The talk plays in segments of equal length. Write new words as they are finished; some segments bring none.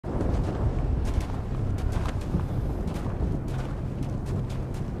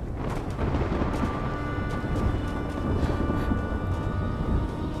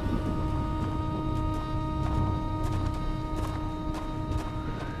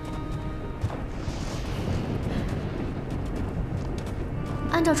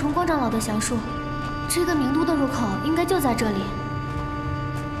按照崇光长老的详述，这个名都的入口应该就在这里。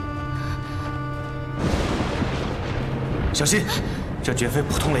小心，这绝非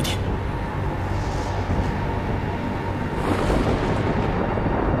普通雷电。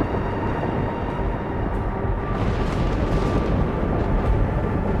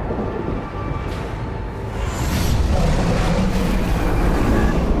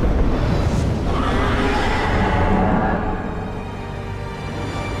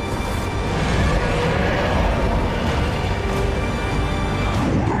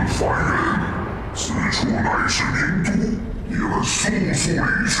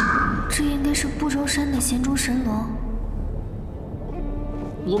 这应该是不周山的咸中神龙。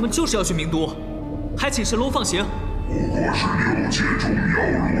我们就是要去名都，还请神龙放行。不过是6界中妖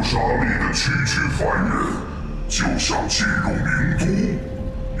如沙砾的区区凡人，就想进入名都？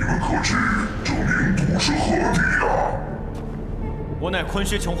你们可知这名都是何地呀？我乃昆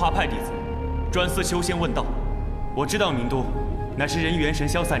虚琼华派弟子，专司修仙问道。我知道名都乃是人元神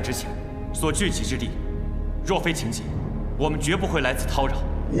消散之前所聚集之地，若非情急，我们绝不会来此叨扰。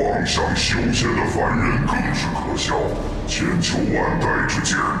 妄想修仙的凡人更是可笑，千秋万代之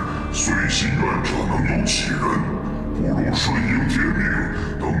间，随心愿者能有几人？不如顺应天命，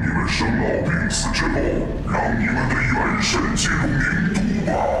等你们生老病死之后，让你们的元神进入名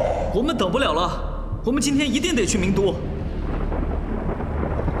都吧。我们等不了了，我们今天一定得去名都。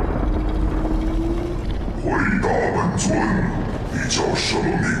回答本尊，你叫什么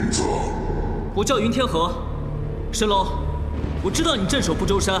名字？我叫云天河，神龙。 我知道你镇守不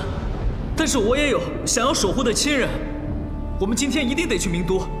周山，但是我也有想要守护的亲人。我们今天一定得去名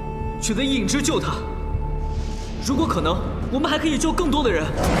都，取得影之救他。如果可能，我们还可以救更多的人。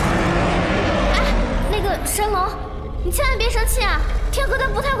哎，那个神龙，你千万别生气啊！天河他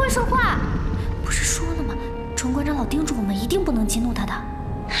不太会说话。不是说了吗？崇光长老叮嘱我们一定不能激怒他的。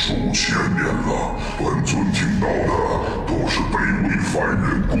数千年了，本尊听到的都是卑微凡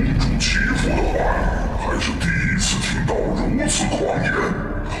人公主欺负的话语，还是第一次听到如此狂言。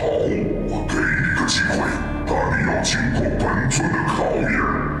好，我给你个机会，但你要经过本尊的考验。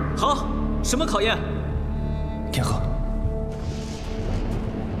好，什么考验？天河，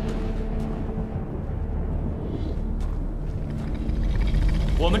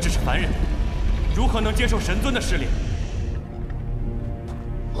我们只是凡人，如何能接受神尊的试炼？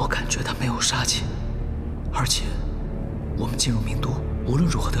 我感觉他没有杀气，而且我们进入名都，无论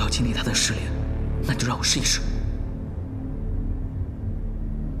如何都要经历他的试炼，那就让我试一试。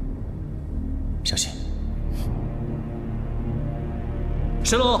小心，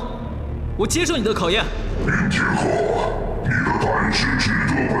神龙，我接受你的考验。林天河，你的胆识值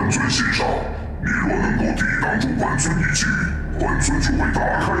得本尊欣赏。你若能够抵挡住本尊一击，本尊就会打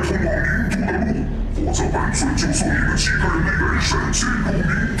开通往名都的路。 否则，本尊就送你们几个人的元神进入名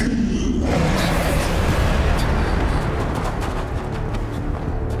都。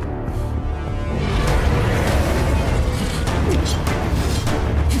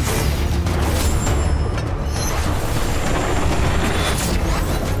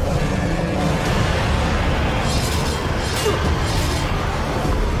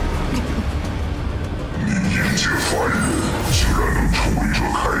你阴界凡人，竟然能成为这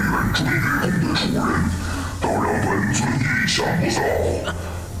开元追月宫的主人。 倒让本尊意想不到，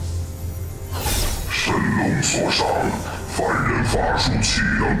神龙所赏，凡人法术岂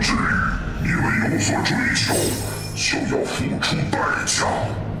能治愈？你们有所追求，就要付出代价。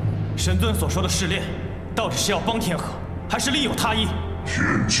神尊所说的试炼，到底是要帮天河，还是另有他意？天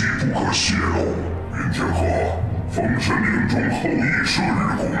机不可泄露。云天河，封神岭中后羿射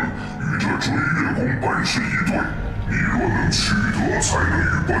日宫与这追月宫本是一对，你若能取得，才能与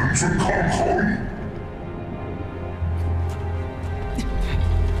本尊抗衡。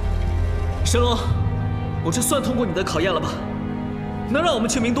 神龙，我这算通过你的考验了吧？能让我们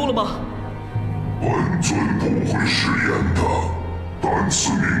去名都了吗？本尊不会食言的，但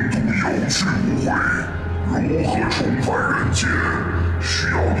此名都有去无回，如何重返人间，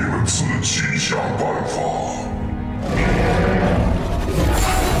需要你们自己想办法。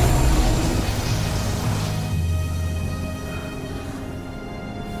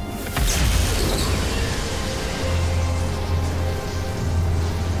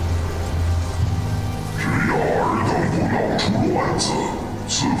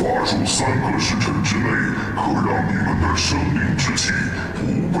此法术3个时辰之内，可让你们的生灵之气不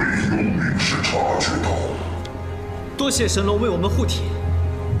被幽冥师察觉到。多谢神龙为我们护体，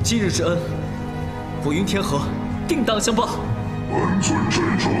今日之恩，我云天河定当相报。本尊镇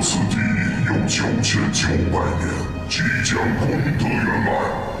守此地有9900年，即将功德圆满，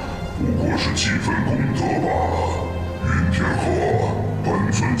不过是几分功德罢了。云天河，本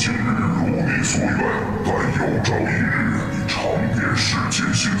今日如你所愿，但有朝一日你尝遍世间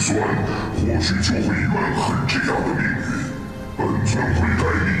辛酸，或许就会怨恨这样的命运。本尊会带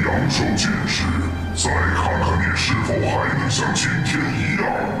你阳寿尽时，再看看你是否还能像今天一样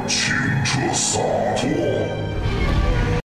清澈洒脱。